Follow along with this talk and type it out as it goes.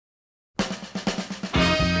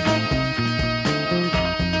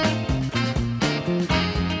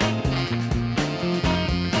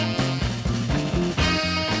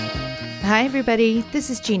Hi, everybody. This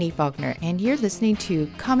is Jeannie Faulkner, and you're listening to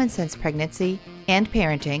Common Sense Pregnancy and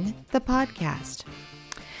Parenting, the podcast.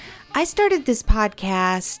 I started this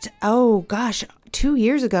podcast, 2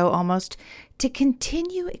 years ago almost, to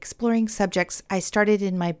continue exploring subjects I started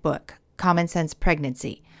in my book, Common Sense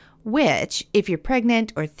Pregnancy, which, if you're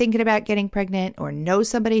pregnant or thinking about getting pregnant or know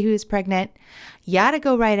somebody who is pregnant, you ought to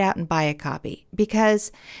go right out and buy a copy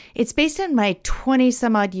because it's based on my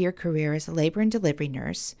 20-some-odd year career as a labor and delivery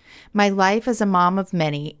nurse, my life as a mom of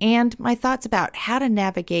many, and my thoughts about how to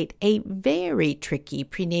navigate a very tricky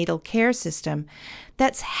prenatal care system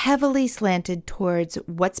that's heavily slanted towards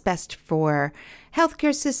what's best for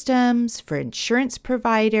healthcare systems, for insurance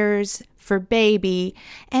providers, for baby,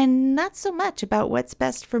 and not so much about what's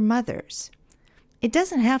best for mothers. It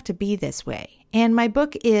doesn't have to be this way, and my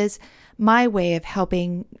book is my way of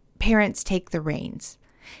helping parents take the reins.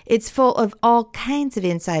 It's full of all kinds of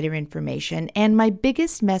insider information, and my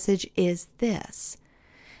biggest message is this.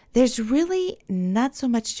 There's really not so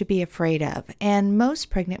much to be afraid of, and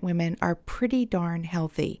most pregnant women are pretty darn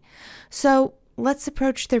healthy. So let's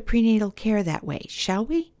approach their prenatal care that way, shall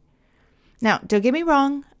we? Now, don't get me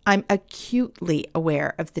wrong, I'm acutely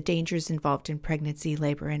aware of the dangers involved in pregnancy,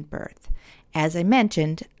 labor, and birth. As I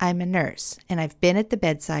mentioned, I'm a nurse, and I've been at the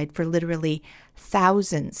bedside for literally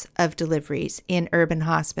thousands of deliveries in urban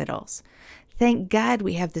hospitals. Thank God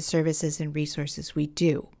we have the services and resources we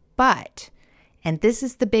do. But, and this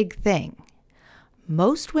is the big thing,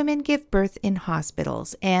 most women give birth in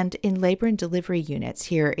hospitals and in labor and delivery units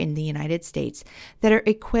here in the United States that are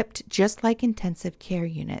equipped just like intensive care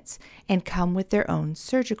units and come with their own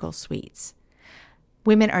surgical suites.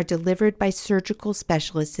 Women are delivered by surgical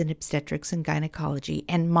specialists in obstetrics and gynecology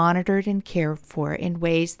and monitored and cared for in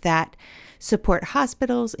ways that support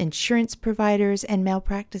hospitals, insurance providers, and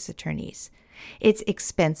malpractice attorneys. It's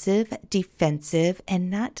expensive, defensive,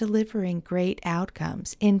 and not delivering great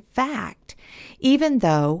outcomes. In fact, even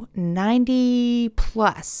though 90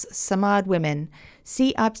 plus some odd women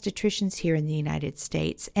see obstetricians here in the United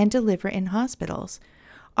States and deliver in hospitals,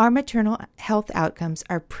 our maternal health outcomes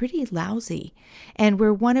are pretty lousy, and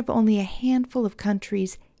we're one of only a handful of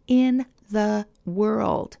countries in the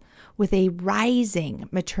world with a rising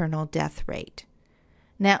maternal death rate.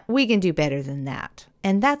 Now, we can do better than that,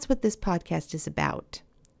 and that's what this podcast is about.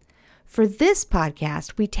 For this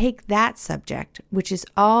podcast, we take that subject, which is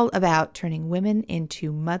all about turning women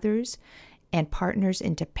into mothers and partners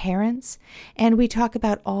into parents, and we talk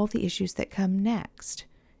about all the issues that come next.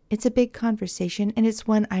 It's a big conversation, and it's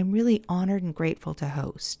one I'm really honored and grateful to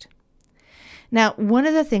host. Now, one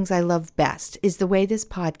of the things I love best is the way this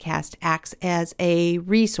podcast acts as a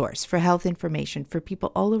resource for health information for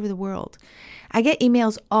people all over the world. I get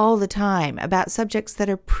emails all the time about subjects that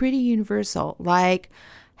are pretty universal, like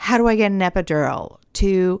how do I get an epidural,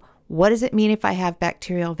 to what does it mean if I have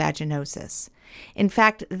bacterial vaginosis? In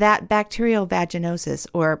fact, that bacterial vaginosis,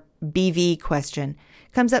 or BV question,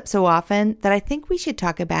 comes up so often that I think we should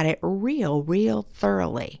talk about it real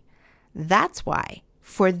thoroughly. That's why,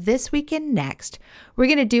 for this week and next, we're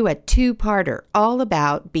going to do a two-parter all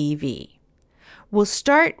about BV. We'll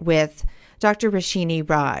start with Dr. Roshini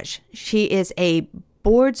Raj. She is a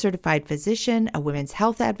board-certified physician, a women's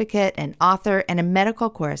health advocate, an author, and a medical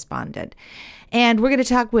correspondent. And we're going to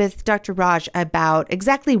talk with Dr. Raj about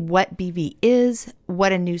exactly what BV is,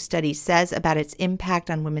 what a new study says about its impact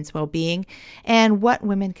on women's well-being, and what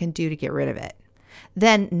women can do to get rid of it.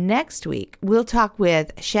 Then next week, we'll talk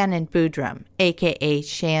with Shannon Boodram, aka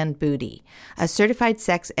Shan Booty, a certified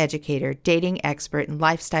sex educator, dating expert, and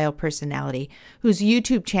lifestyle personality whose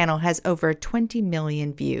YouTube channel has over 20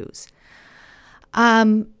 million views.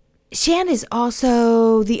 Shan is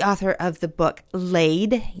also the author of the book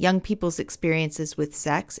Laid, Young People's Experiences with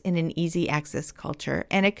Sex in an Easy Access Culture,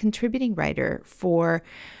 and a contributing writer for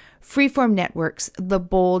Freeform Network's The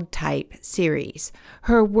Bold Type series.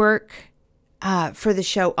 Her work for the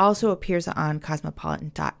show also appears on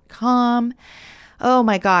Cosmopolitan.com. Oh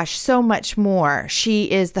my gosh, so much more.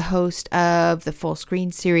 She is the host of the full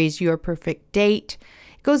screen series Your Perfect Date.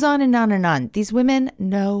 It goes on and on and on. These women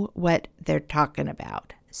know what they're talking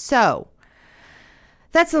about. So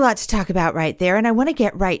that's a lot to talk about right there, and I want to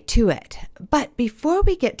get right to it. But before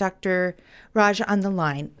we get Dr. Raj on the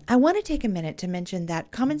line, I want to take a minute to mention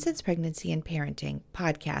that Common Sense Pregnancy and Parenting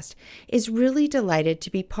podcast is really delighted to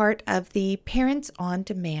be part of the Parents on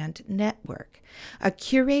Demand Network, a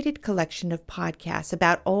curated collection of podcasts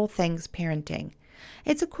about all things parenting.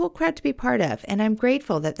 It's a cool crowd to be part of, and I'm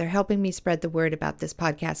grateful that they're helping me spread the word about this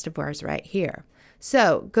podcast of ours right here.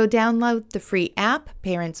 So go download the free app,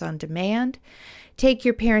 Parents on Demand. Take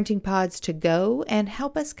your parenting pods to go and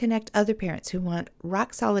help us connect other parents who want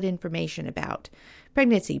rock solid information about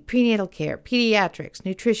pregnancy, prenatal care, pediatrics,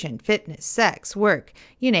 nutrition, fitness, sex, work,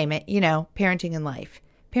 you name it, parenting and life.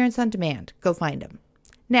 Parents on Demand. Go find them.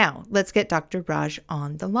 Now, let's get Dr. Raj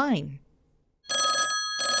on the line.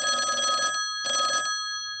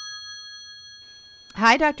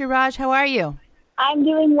 Hi, Dr. Raj. How are you? I'm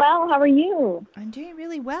doing well. How are you? I'm doing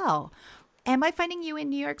really well. Am I finding you in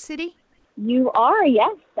New York City? You are,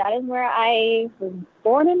 yes. That is where I was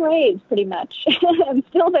born and raised, pretty much. I'm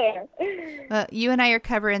still there. Well, you and I are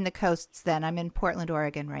covering the coasts then. I'm in Portland,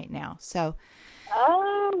 Oregon right now. So,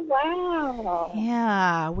 oh, wow.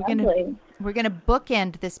 Yeah, we're gonna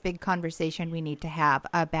bookend this big conversation we need to have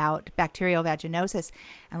about bacterial vaginosis.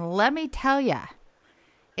 And let me tell you,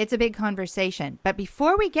 it's a big conversation. But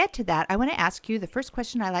before we get to that, I want to ask you the first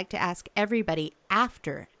question I like to ask everybody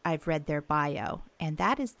after I've read their bio. And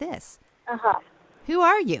that is this. Who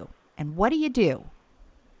are you and what do you do?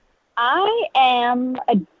 I am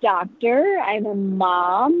a doctor. I'm a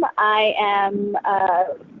mom. I am a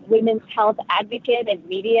women's health advocate and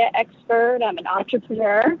media expert. I'm an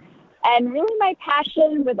entrepreneur. And really my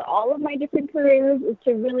passion with all of my different careers is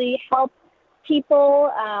to really help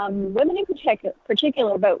people, women in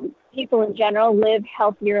particular, but people in general, live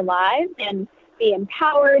healthier lives and be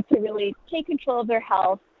empowered to really take control of their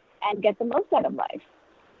health and get the most out of life.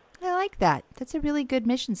 I like that. That's a really good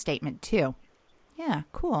mission statement, too. Yeah,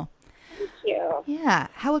 cool. Thank you. Yeah.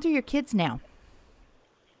 How old are your kids now?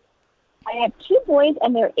 I have 2 boys,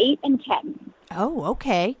 and they're 8 and 10. Oh,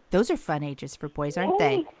 okay. Those are fun ages for boys, aren't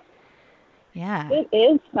they? Yeah. It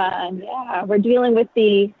is fun, yeah. We're dealing with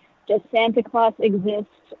the does Santa Claus exist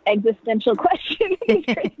existential question.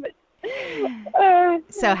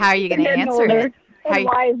 So how are you going to answer it?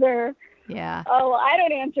 Wiser. Yeah. Oh, well, I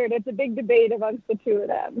don't answer it. It's a big debate amongst the 2 of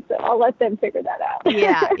them. So I'll let them figure that out.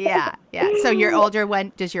 Yeah. So your older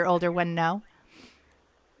one, does your older one know?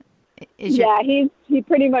 He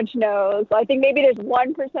pretty much knows. I think maybe there's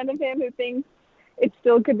 1% of him who thinks it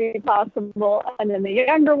still could be possible. And then the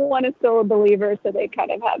younger one is still a believer. So they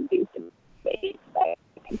kind of have these debates back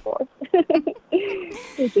and forth.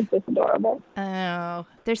 It's just adorable. Oh,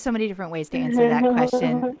 there's so many different ways to answer that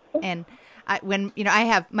question. And I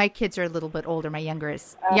have, my kids are a little bit older. My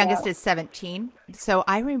youngest is 17. So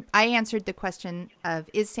I answered the question of,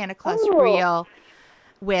 is Santa Claus real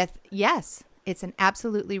with, yes, it's an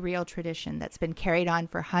absolutely real tradition that's been carried on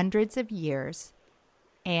for hundreds of years.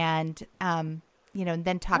 And, and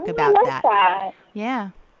then talk about that. Yeah,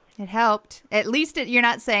 it helped. At least you're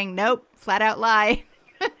not saying, nope, flat out lie.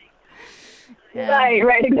 Yeah.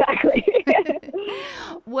 Right, exactly.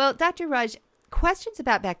 Well, Dr. Raj, questions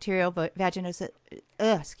about bacterial vaginosis,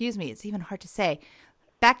 it's even hard to say.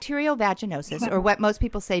 Bacterial vaginosis, or what most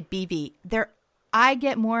people say BV, I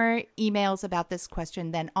get more emails about this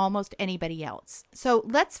question than almost anybody else. So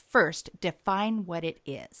let's first define what it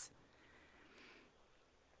is.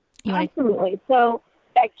 Absolutely. So,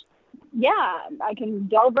 I can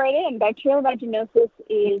delve right in. Bacterial vaginosis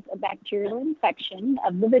is a bacterial infection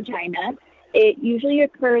of the vagina. It usually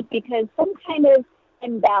occurs because some kind of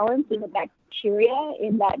imbalance in the bacteria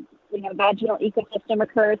in that vaginal ecosystem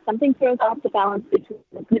occurs. Something throws off the balance between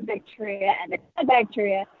the good bacteria and the bad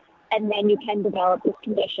bacteria, and then you can develop this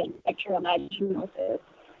condition, bacterial vaginosis.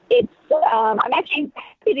 I'm actually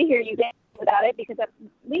happy to hear you get about it because at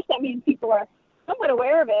least that means people are somewhat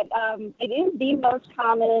aware of it. It is the most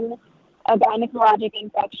common gynecologic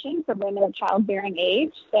infection for women of childbearing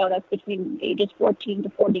age, so that's between ages 14 to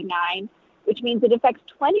 49, which means it affects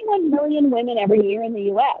 21 million women every year in the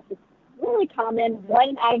U.S. It's really common.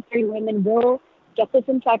 1 out of 3 women will get this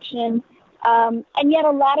infection, and yet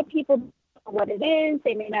a lot of people don't know what it is.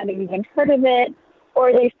 They may not have even heard of it,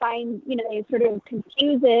 or they find, they sort of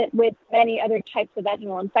confuse it with many other types of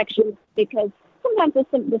vaginal infections because sometimes the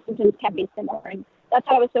symptoms can be similar. And that's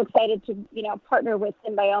why I was so excited to, partner with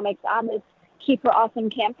Symbiomics on this Keep Her Awesome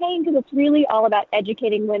campaign, because it's really all about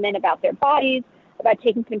educating women about their bodies, about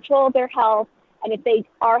taking control of their health, and if they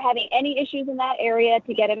are having any issues in that area,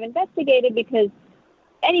 to get them investigated, because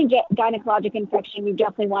any gynecologic infection you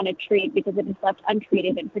definitely want to treat, because if it's left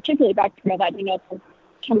untreated, and particularly bacterial vaginosis,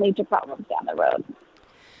 can lead to problems down the road.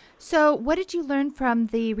 So what did you learn from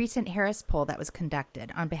the recent Harris poll that was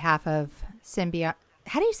conducted on behalf of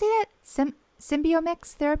how do you say that?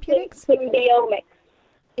 Symbiomics Therapeutics? Symbiomics.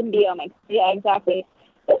 Yeah, exactly.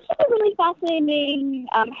 This was a really fascinating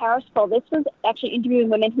Harris poll. This was actually interviewing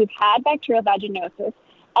women who've had bacterial vaginosis.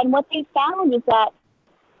 And what they found is that,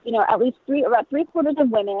 at least about 3/4 of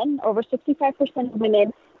women, over 65% of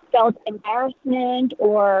women, felt embarrassment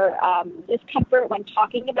or discomfort when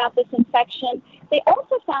talking about this infection. They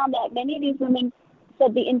also found that many of these women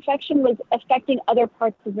said the infection was affecting other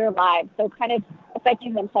parts of their lives, so kind of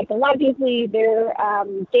affecting them psychologically, their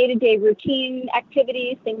day-to-day routine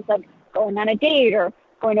activities, things like going on a date or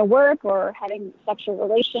going to work or having sexual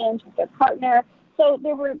relations with their partner. So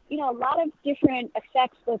there were, a lot of different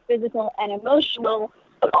effects, both physical and emotional.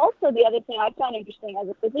 But also the other thing I found interesting as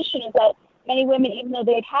a physician is that many women, even though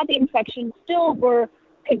they'd had the infection, still were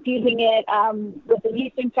confusing it with a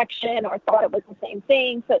yeast infection or thought it was the same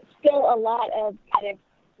thing. So it's still a lot of kind of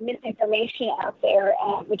misinformation out there,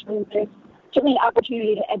 which means there's certainly an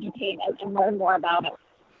opportunity to educate and learn more about it.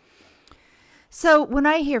 So when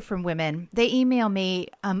I hear from women, they email me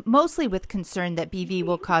mostly with concern that BV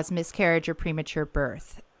will cause miscarriage or premature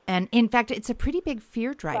birth. And in fact, it's a pretty big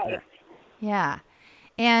fear driver. Right. Yeah.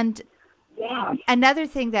 And another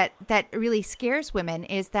thing that really scares women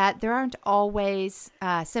is that there aren't always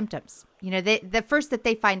symptoms. The first that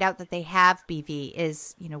they find out that they have BV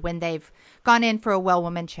is, when they've gone in for a well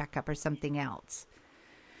woman checkup or something else.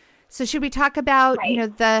 So should we talk about,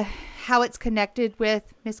 right. how it's connected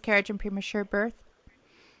with miscarriage and premature birth?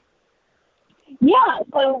 Yeah,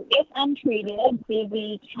 so if untreated,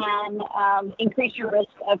 BV can increase your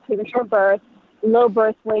risk of premature birth, low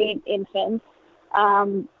birth weight infants,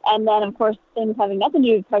 and then, of course, things having nothing to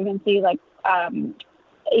do with pregnancy, like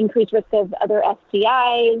increased risk of other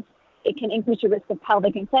STIs. It can increase your risk of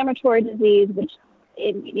pelvic inflammatory disease, which,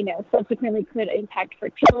 subsequently could impact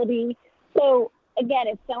fertility. So, again,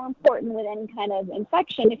 it's so important with any kind of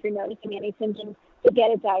infection, if you're noticing any symptoms, to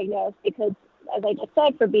get it diagnosed because, as I just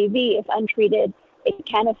said, for BV, if untreated, it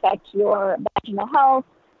can affect your vaginal health,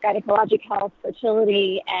 gynecologic health,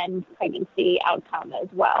 fertility, and pregnancy outcome as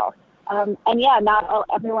well. Not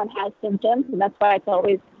everyone has symptoms, and that's why it's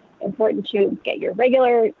always important to get your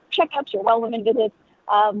regular checkups, your well woman visits.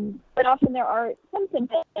 But often there are some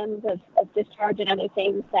symptoms of discharge and other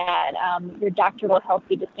things that your doctor will help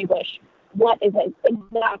you distinguish what is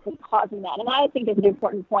exactly causing that. And I think is an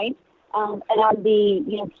important point. And on the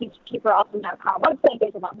keeperawesome.com website,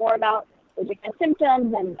 there's a lot more about the different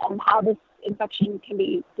symptoms and how this infection can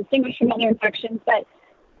be distinguished from other infections. But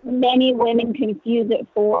many women confuse it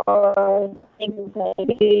for things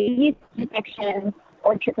like yeast infection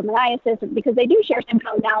or trichomoniasis because they do share some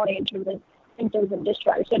commonality in terms of symptoms of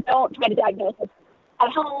discharge. So don't try to diagnose this at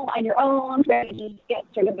home on your own. Try to just get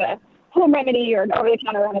sort of a home remedy or an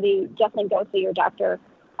over-the-counter remedy. Definitely go see your doctor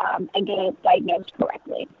and get it diagnosed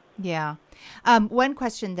correctly. Yeah. One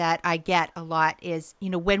question that I get a lot is,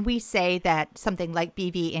 when we say that something like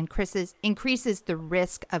BV increases the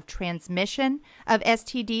risk of transmission of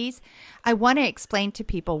STDs, I want to explain to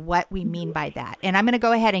people what we mean by that. And I'm going to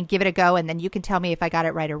go ahead and give it a go, and then you can tell me if I got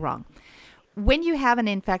it right or wrong. When you have an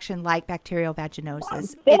infection like bacterial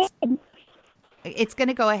vaginosis, it's going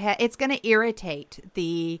to go ahead, it's going to irritate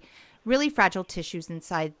the really fragile tissues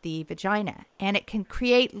inside the vagina, and it can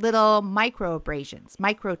create little micro abrasions,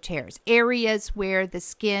 micro tears, areas where the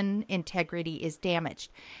skin integrity is damaged.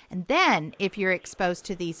 And then if you're exposed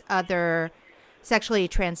to these other sexually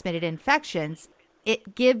transmitted infections,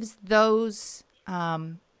 it gives those,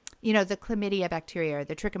 the chlamydia bacteria or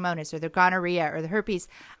the trichomonas or the gonorrhea or the herpes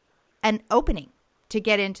an opening to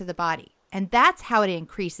get into the body. And that's how it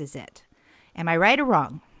increases it. Am I right or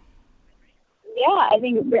wrong? Yeah, I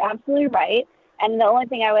think you're absolutely right. And the only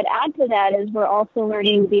thing I would add to that is we're also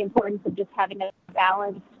learning the importance of just having a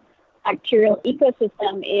balanced bacterial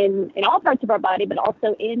ecosystem in all parts of our body, but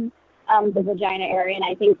also in the vagina area. And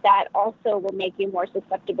I think that also will make you more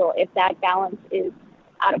susceptible if that balance is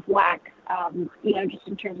out of whack, just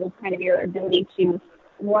in terms of kind of your ability to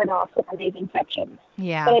ward off some of these infections.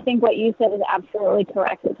 Yeah. But I think what you said is absolutely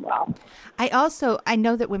correct as well. I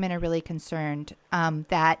know that women are really concerned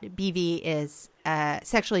that BV is a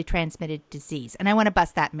sexually transmitted disease. And I want to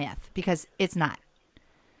bust that myth because it's not.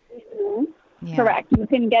 Mm-hmm. Yeah. Correct. You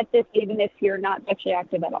can get this even if you're not sexually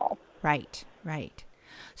active at all. Right.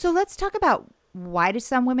 So let's talk about why do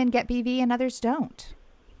some women get BV and others don't?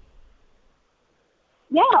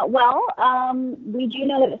 Yeah, well, we do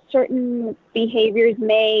know that certain behaviors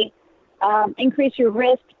may increase your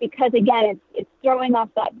risk because, again, it's throwing off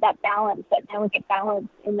that balance, that delicate balance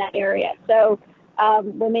in that area. So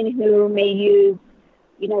women who may use,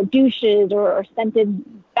 douches or scented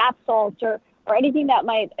bath salts or anything that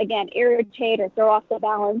might, again, irritate or throw off the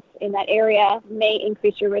balance in that area may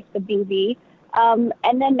increase your risk of BV.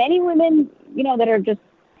 And then many women, that are just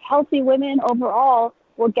healthy women overall,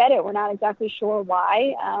 will get it. We're not exactly sure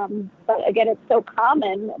why. But again, it's so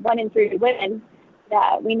common, 1 in 3 women,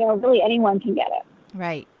 that we know really anyone can get it.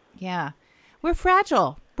 Right. Yeah. we're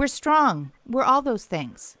fragile. We're strong. We're all those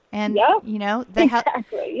things. And, Yep.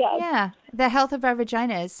 Exactly, yes. Yeah. The health of our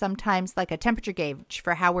vagina is sometimes like a temperature gauge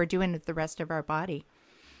for how we're doing with the rest of our body.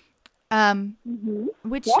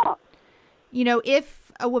 Which,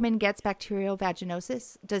 if a woman gets bacterial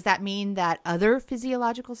vaginosis, does that mean that other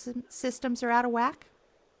physiological systems are out of whack?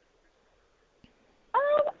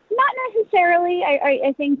 Not necessarily.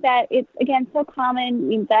 I think that it's, again, so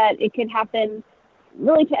common that it can happen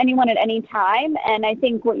really to anyone at any time. And I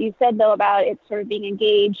think what you said, though, about it sort of being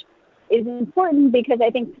engaged is important, because I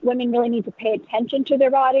think women really need to pay attention to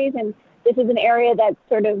their bodies. And this is an area that's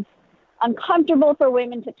sort of uncomfortable for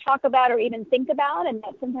women to talk about or even think about, and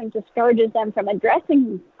that sometimes discourages them from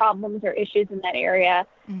addressing problems or issues in that area.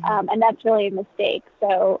 And that's really a mistake.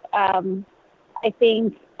 So I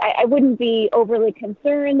think I wouldn't be overly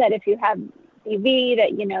concerned that if you have BV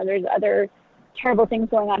that, there's other terrible things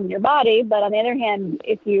going on in your body. But on the other hand,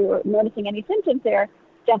 if you're noticing any symptoms there,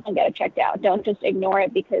 definitely get it checked out. Don't just ignore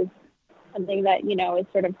it because something that, is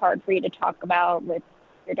sort of hard for you to talk about with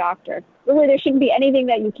your doctor. Really, there shouldn't be anything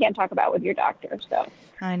that you can't talk about with your doctor. So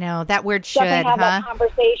I know that word should, definitely have that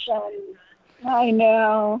conversation. I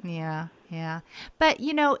know. Yeah. But,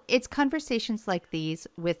 it's conversations like these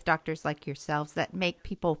with doctors like yourselves that make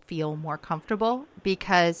people feel more comfortable,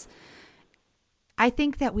 because I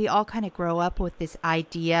think that we all kind of grow up with this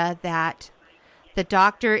idea that the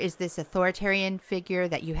doctor is this authoritarian figure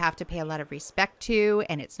that you have to pay a lot of respect to,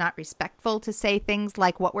 and it's not respectful to say things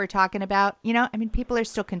like what we're talking about. People are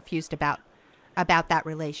still confused about that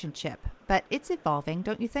relationship, but it's evolving,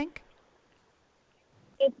 don't you think?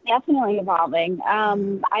 It's definitely evolving.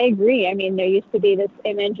 I agree. There used to be this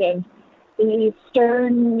image of the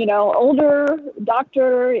stern, older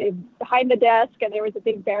doctor behind the desk, and there was a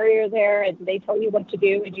big barrier there, and they tell you what to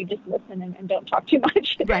do, and you just listen and don't talk too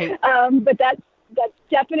much. Right. But that's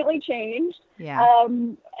definitely changed. Yeah.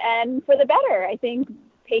 And for the better. I think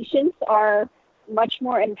patients are much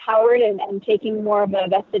more empowered and taking more of a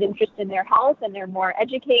vested interest in their health, and they're more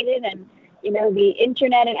educated, and the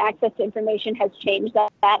internet and access to information has changed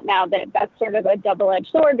that now. That's sort of a double-edged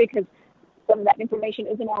sword, because some of that information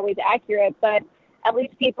isn't always accurate, but at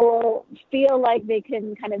least people feel like they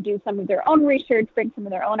can kind of do some of their own research, bring some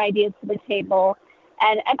of their own ideas to the table.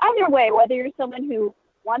 And either way, whether you're someone who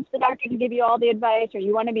wants the doctor to give you all the advice or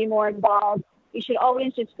you want to be more involved, you should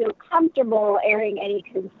always just feel comfortable airing any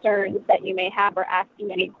concerns that you may have or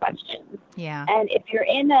asking any questions. Yeah. And if you're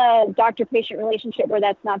in a doctor-patient relationship where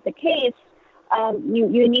that's not the case,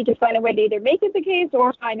 you need to find a way to either make it the case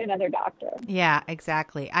or find another doctor. Yeah,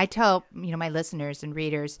 exactly. I tell, my listeners and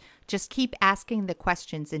readers, just keep asking the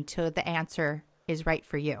questions until the answer is right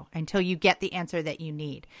for you, until you get the answer that you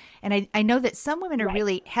need. And I know that some women are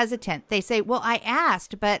really hesitant. They say, well, I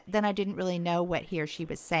asked, but then I didn't really know what he or she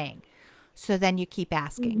was saying. So then you keep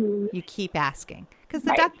asking. You keep asking. Because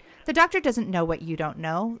the doctor doesn't know what you don't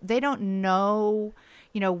know. They don't know,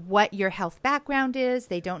 what your health background is.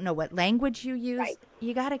 They don't know what language you use. Right.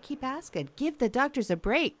 You got to keep asking. Give the doctors a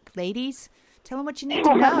break, ladies. Tell them what you need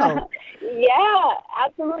to know. Yeah,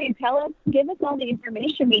 absolutely. Give us all the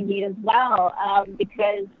information we need as well,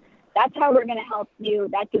 because that's how we're going to help you.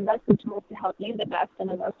 That gives us the tools to help you the best and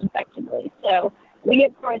the most effectively. So we,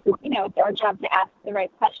 of course, it's our job to ask the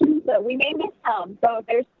right questions, but we may miss some. So if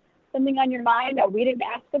there's something on your mind that we didn't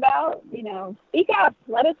ask about, speak up.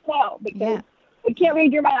 Let us know, because we can't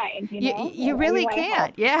read your mind. You really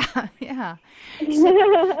can't. Yeah.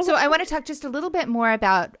 So I want to talk just a little bit more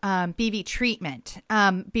about BV treatment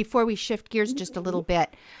before we shift gears just a little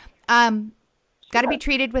bit. Got to be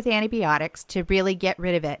treated with antibiotics to really get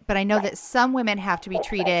rid of it. But I know that some women have to be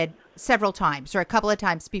treated several times or a couple of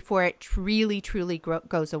times before it really, truly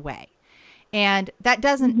goes away. And that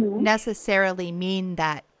doesn't necessarily mean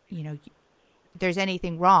that, there's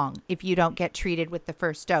anything wrong if you don't get treated with the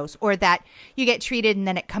first dose, or that you get treated and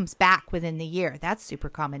then it comes back within the year. That's super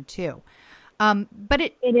common too. But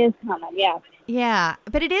it is common, yeah. Yeah,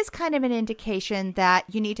 but it is kind of an indication that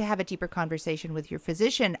you need to have a deeper conversation with your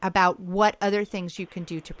physician about what other things you can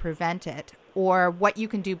do to prevent it, or what you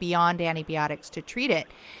can do beyond antibiotics to treat it.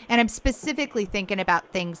 And I'm specifically thinking about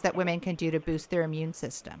things that women can do to boost their immune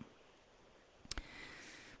system.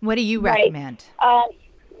 What do you recommend?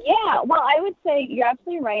 Yeah, well, I would say you're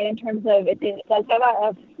absolutely right in terms of it does have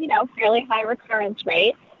a fairly high recurrence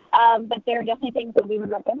rate. But there are definitely things that we would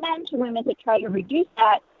recommend to women to try to reduce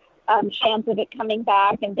that chance of it coming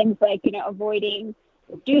back, and things like, avoiding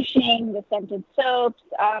douching, the scented soaps,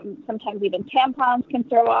 sometimes even tampons can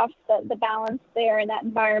throw off the balance there in that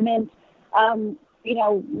environment.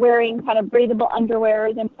 Wearing kind of breathable underwear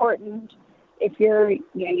is important. if you're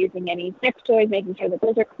using any sex toys, making sure that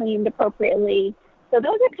those are cleaned appropriately. So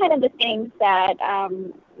those are kind of the things that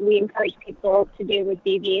we encourage people to do with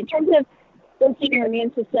BV. In terms of boosting your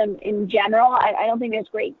immune system in general, I don't think there's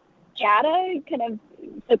great data kind of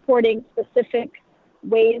supporting specific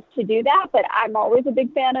ways to do that, but I'm always a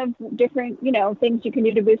big fan of different, things you can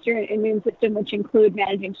do to boost your immune system, which include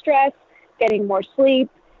managing stress, getting more sleep,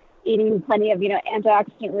 eating plenty of,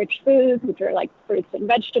 antioxidant-rich foods, which are like fruits and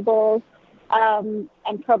vegetables, and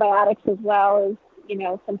probiotics as well as,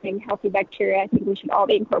 something healthy bacteria I think we should all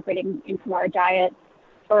be incorporating into our diet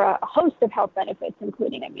for a host of health benefits,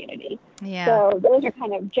 including immunity. Yeah. So those are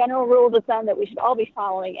kind of general rules of thumb that we should all be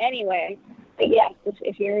following anyway. But yes,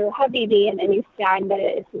 if you have BV and you find that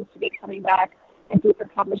it seems to be coming back, a deeper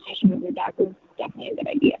conversation with your doctor is definitely a good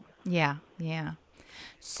idea. Yeah, yeah.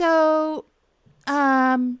 So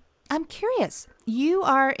I'm curious. You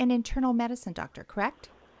are an internal medicine doctor, correct?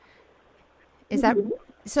 Is that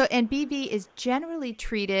so? And BV is generally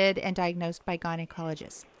treated and diagnosed by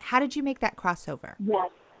gynecologists. How did you make that crossover? Yes.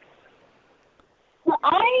 Well,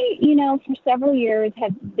 I, for several years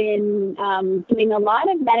have been doing a lot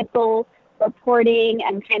of medical reporting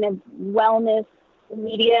and kind of wellness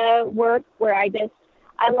media work where I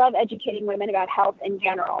love educating women about health in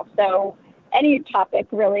general. So any topic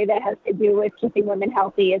really that has to do with keeping women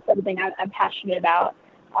healthy is something I'm passionate about.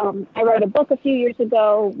 I wrote a book a few years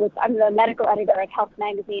ago. I'm the medical editor at Health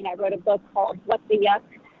Magazine. I wrote a book called What the Yuck?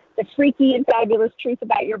 The Freaky and Fabulous Truth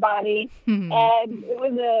About Your Body. And it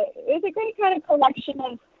was a great kind of collection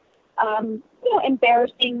of,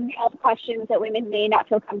 embarrassing health questions that women may not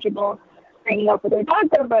feel comfortable bringing up with their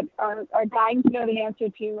doctor, but are dying to know the answer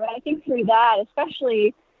to. And I think through that,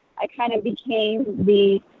 especially, I kind of became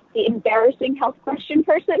the embarrassing health question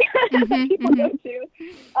person that people go to.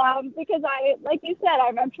 Because like you said,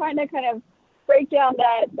 I'm trying to kind of break down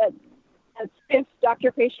that stiff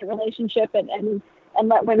doctor-patient relationship and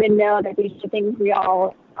let women know that these are things we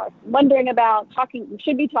all are wondering about,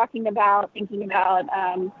 should be talking about, thinking about.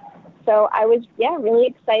 So I was, really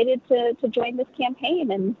excited to join this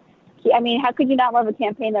campaign. And I mean, how could you not love a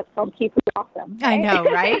campaign that's called Keep Her Awesome? Right? I know,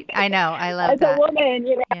 right? I know. I love that. As a woman,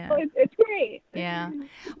 it's great. Yeah.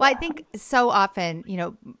 Well, I think so often,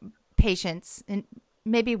 patients, and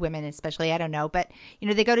maybe women especially, I don't know, but,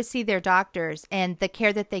 they go to see their doctors and the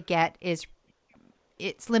care that they get it's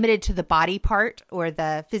limited to the body part or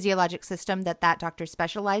the physiologic system that doctor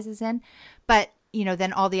specializes in. But,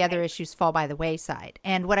 then all the other issues fall by the wayside.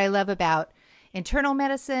 And what I love about internal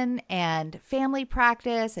medicine and family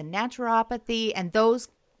practice and naturopathy and those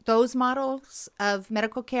models of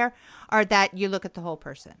medical care are that you look at the whole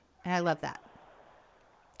person. And I love that.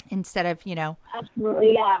 Instead of,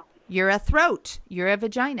 Absolutely, yeah. You're a throat, you're a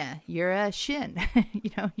vagina, you're a shin,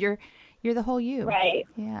 you're the whole you. Right.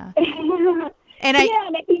 Yeah. And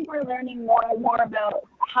I think we're learning more and more about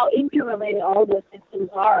how interrelated all those systems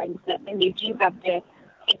are, and that then you do have to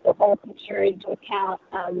take the whole picture into account.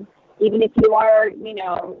 Even if you are,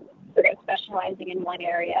 sort of specializing in one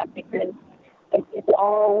area, because it's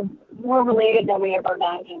all more related than we ever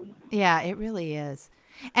imagined. Yeah, it really is.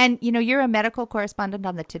 And, you're a medical correspondent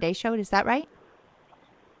on the Today Show. Is that right?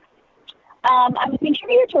 I'm a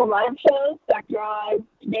contributor to a lot of shows, Dr. Oz,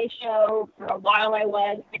 Today Show. For a while I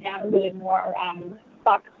was, but now I'm doing more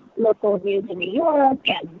Fox local news in New York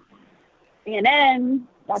and CNN,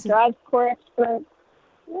 Dr. Oz core expert.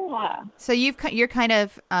 Yeah. So you're kind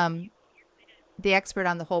of the expert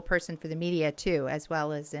on the whole person for the media too, as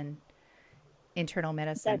well as in internal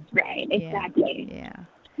medicine. That's right. Exactly.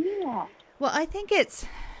 Yeah. Well, I think it's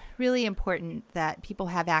really important that people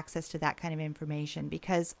have access to that kind of information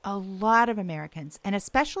because a lot of Americans, and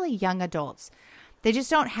especially young adults, they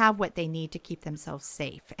just don't have what they need to keep themselves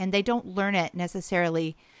safe. And they don't learn it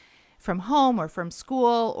necessarily from home or from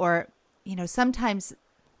school, or, sometimes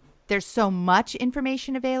there's so much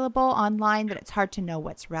information available online that it's hard to know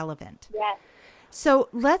what's relevant. Yes. So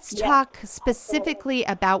let's talk specifically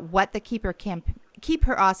about what the Keep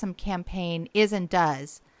Her Awesome campaign is and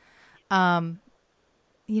does. That's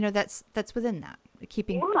within that,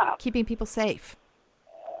 keeping people safe.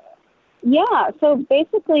 Yeah. So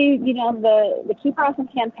basically, the Keep Her Awesome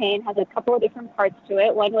campaign has a couple of different parts to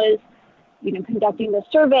it. One was, conducting the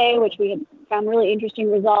survey, which we had found really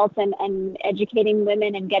interesting results, and educating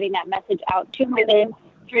women and getting that message out to women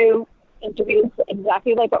through interviews,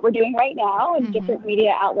 exactly like what we're doing right now, and different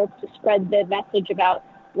media outlets to spread the message about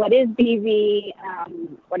what is BV,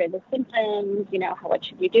 what are the symptoms, what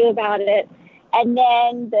should you do about it. And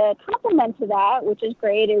then the complement to that, which is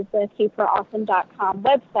great, is the keepherawesome.com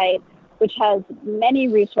website, which has many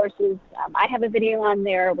resources. I have a video on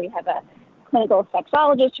there. We have a clinical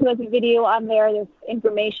sexologist who has a video on there. There's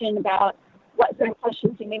information about what sort of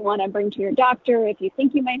questions you may want to bring to your doctor if you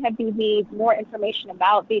think you might have BV, more information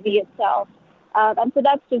about BV itself. And so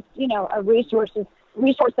that's just, a resource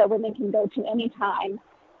that women can go to anytime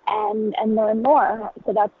and learn more.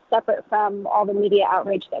 So that's separate from all the media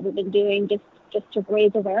outreach that we've been doing just to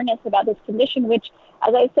raise awareness about this condition, which,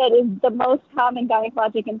 as I said, is the most common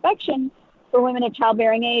gynecologic infection for women of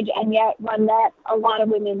childbearing age, and yet one that a lot of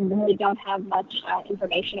women really don't have much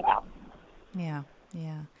information about. Yeah.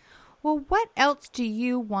 Well, what else do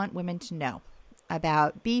you want women to know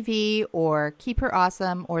about BV or Keep Her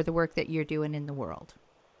Awesome or the work that you're doing in the world?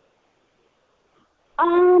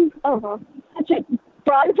 Well, such a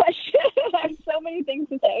broad question. I have so many things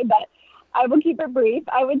to say, but I will keep it brief.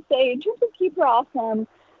 I would say in terms of Keep Her Awesome,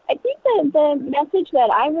 I think that the message that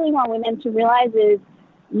I really want women to realize is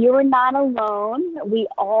you're not alone. We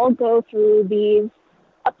all go through these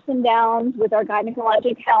ups and downs with our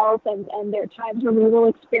gynecologic health, and there are times where we will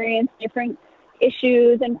experience different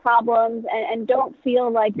issues and problems, and don't feel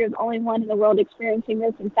like you're the only one in the world experiencing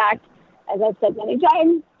this. In fact, as I've said many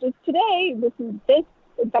times just today, this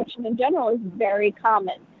infection in general is very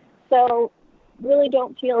common. So really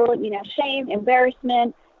don't feel, shame,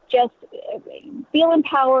 embarrassment. Just feel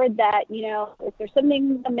empowered that, if there's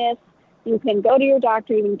something amiss, you can go to your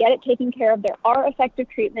doctor, you can get it taken care of. There are effective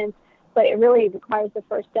treatments, but it really requires the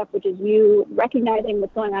first step, which is you recognizing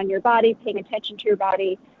what's going on in your body, paying attention to your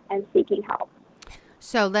body, and seeking help.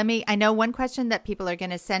 So I know one question that people are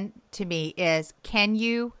going to send to me is, can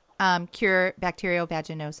you cure bacterial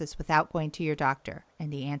vaginosis without going to your doctor?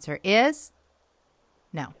 And the answer is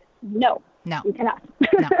no. No, you cannot.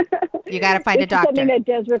 No, you got to find a doctor. Something that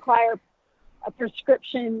does require a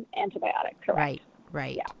prescription antibiotic, correct?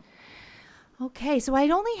 Right. Yeah. Okay, so I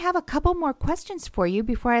only have a couple more questions for you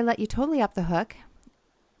before I let you totally off the hook.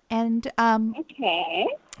 And okay,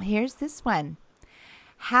 here's this one.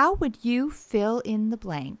 How would you fill in the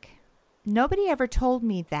blank? Nobody ever told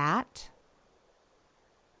me that.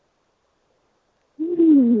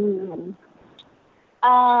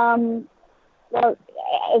 Well,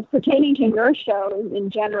 as pertaining to your show in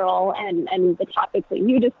general and the topics that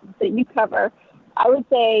you cover, I would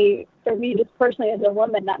say for me, just personally as a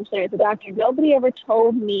woman, not necessarily as a doctor, nobody ever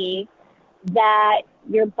told me that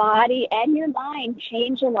your body and your mind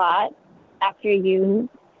change a lot after you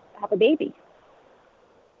have a baby.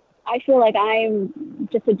 I feel like I'm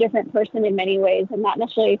just a different person in many ways, and not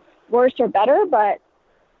necessarily worse or better, but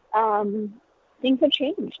things have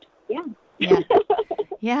changed.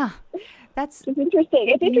 Yeah. That's it's interesting.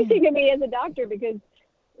 It's interesting to me as a doctor because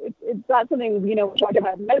it's not something, we talk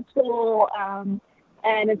about in med school,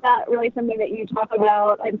 and it's not really something that you talk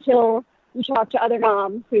about until you talk to other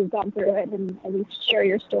moms who've gone through it and you share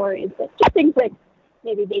your stories. But just things like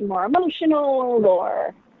maybe being more emotional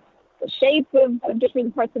or the shape of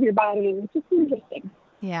different parts of your body. It's just interesting.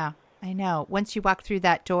 Yeah, I know. Once you walk through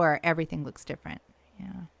that door, everything looks different.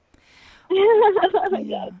 Yeah.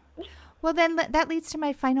 Yes. Well, then that leads to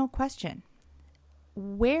my final question.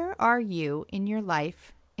 Where are you in your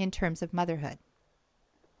life in terms of motherhood?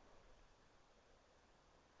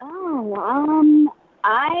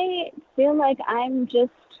 I feel like I'm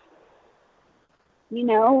just,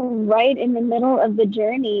 right in the middle of the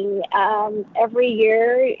journey. Every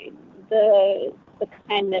year, the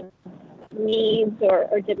kind of needs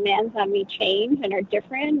or demands on me change and are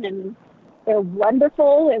different, and they're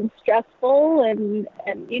wonderful and stressful, and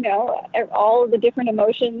all of the different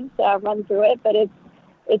emotions run through it. But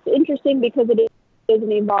it's interesting because it is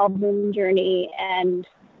an evolving journey, and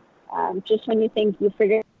just when you think you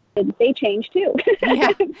figure it, they change too.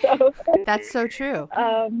 Yeah, so, that's so true.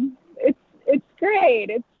 It's great.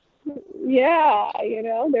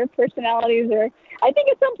 Their personalities are. I think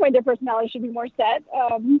at some point their personalities should be more set.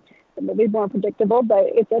 Maybe more predictable, but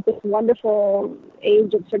it's at this wonderful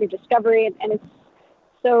age of sort of discovery, and it's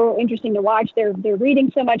so interesting to watch. They're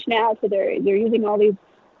reading so much now, so they're using all these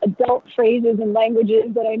adult phrases and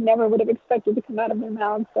languages that I never would have expected to come out of their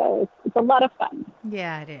mouths. So it's a lot of fun.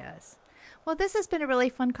 Yeah, it is. Well, this has been a really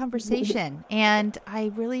fun conversation, and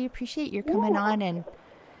I really appreciate your coming on and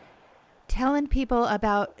telling people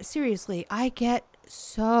about. Seriously, I get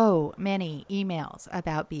so many emails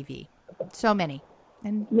about BV, so many.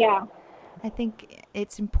 And yeah, I think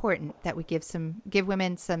it's important that we give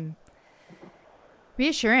women some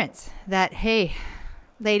reassurance that, hey,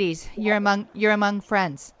 ladies, you're among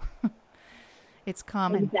friends. It's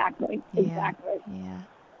common. Exactly. Yeah.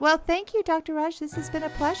 Well, thank you, Dr. Raj. This has been a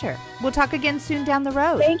pleasure. We'll talk again soon down the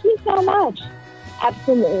road. Thank you so much.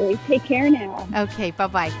 Absolutely. Take care now. Okay.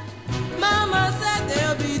 Bye-bye. Mama said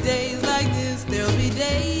there'll be days like this. There'll be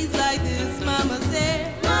days like this.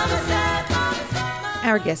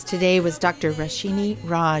 Our guest today was Dr. Roshini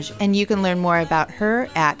Raj, and you can learn more about her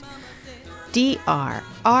at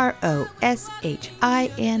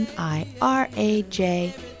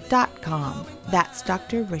drroshiniraj.com. That's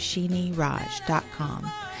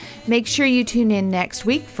drroshiniraj.com. Make sure you tune in next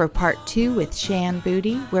week for part 2 with Shan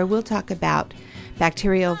Booty, where we'll talk about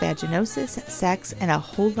bacterial vaginosis, sex, and a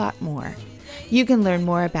whole lot more. You can learn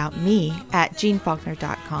more about me at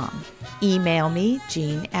jeannefaulkner.com. Email me,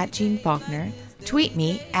 jeanne@jeannefaulkner. Tweet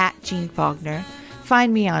me at Jeanne Faulkner.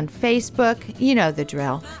 Find me on Facebook. You know the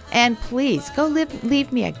drill. And please go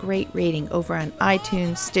leave me a great rating over on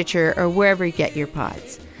iTunes, Stitcher, or wherever you get your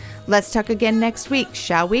pods. Let's talk again next week,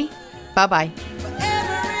 shall we? Bye-bye.